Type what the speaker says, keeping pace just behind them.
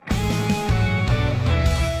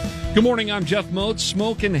Good morning, I'm Jeff Motes.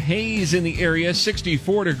 Smoke and haze in the area,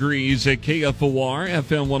 64 degrees at KFOR,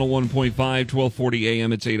 FM 101.5, 1240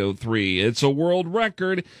 AM, it's 8:03. It's a world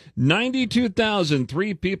record.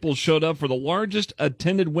 92,003 people showed up for the largest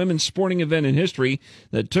attended women's sporting event in history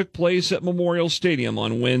that took place at Memorial Stadium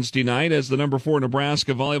on Wednesday night as the number 4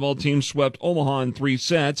 Nebraska volleyball team swept Omaha in 3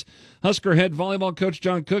 sets. Husker head volleyball coach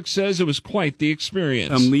John Cook says it was quite the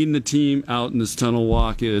experience. I'm leading the team out in this tunnel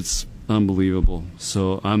walk. It's unbelievable.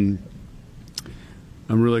 So I'm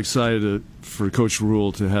really excited for Coach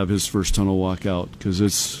Rule to have his first tunnel walk out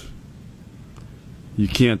because you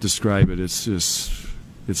can't describe it.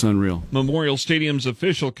 It's unreal. Memorial Stadium's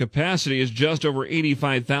official capacity is just over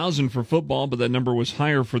 85,000 for football, but that number was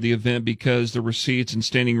higher for the event because there were seats and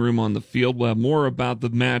standing room on the field. We'll have more about the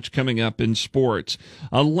match coming up in sports.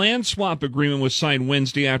 A land swap agreement was signed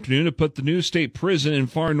Wednesday afternoon to put the new state prison in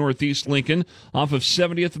far northeast Lincoln off of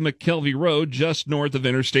 70th and McKelvey Road, just north of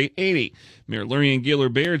Interstate 80. Mayor Lurian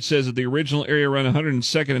Gaylor-Baird says that the original area around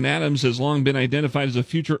 102nd and Adams has long been identified as a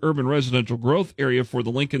future urban residential growth area for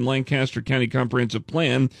the Lincoln-Lancaster County Comprehensive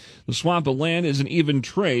Plan. The swap of land is an even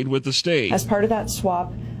trade with the state. As part of that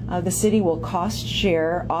swap, the city will cost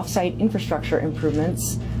share off-site infrastructure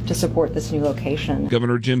improvements to support this new location.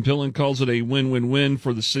 Governor Jim Pillen calls it a win-win-win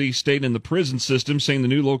for the city, state, and the prison system, saying the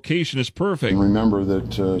new location is perfect. Remember that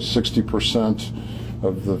 60%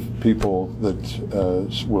 of the people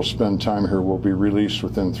that will spend time here will be released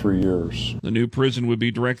within 3 years. The new prison would be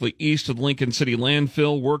directly east of the Lincoln City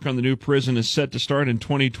landfill. Work on the new prison is set to start in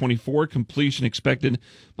 2024. Completion expected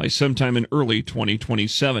by sometime in early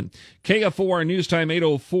 2027. KFOR News Time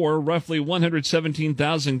 8:04. Roughly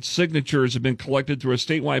 117,000 signatures have been collected through a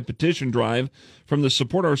statewide petition drive from the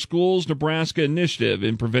Support Our Schools Nebraska initiative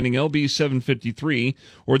in preventing LB 753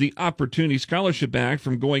 or the Opportunity Scholarship Act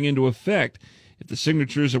from going into effect. If the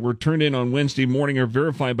signatures that were turned in on Wednesday morning are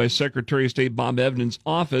verified by Secretary of State Bob Evans'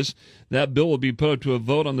 office, that bill will be put up to a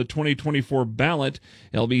vote on the 2024 ballot.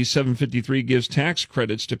 LB 753 gives tax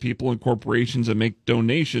credits to people and corporations that make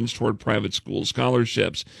donations toward private school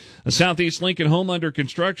scholarships. A Southeast Lincoln home under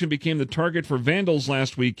construction became the target for vandals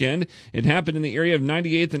last weekend. It happened in the area of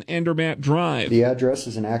 98th and Andermatt Drive. The address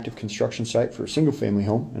is an active construction site for a single-family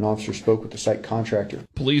home. An officer spoke with the site contractor.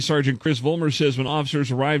 Police Sergeant Chris Vollmer says when officers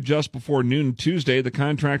arrived just before noon Tuesday, the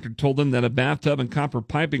contractor told them that a bathtub and copper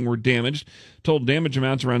piping were damaged. Total damage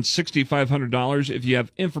amounts around $6,500. If you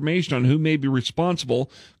have information on who may be responsible,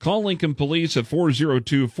 call Lincoln Police at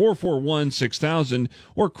 402-441-6000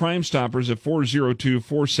 or Crime Stoppers at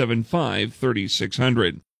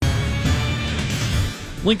 402-475-3600.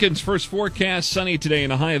 Lincoln's first forecast, sunny today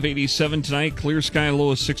and a high of 87 tonight. Clear sky,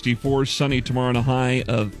 low of 64. Sunny tomorrow and a high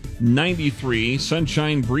of 93.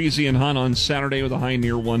 Sunshine, breezy and hot on Saturday with a high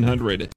near 100.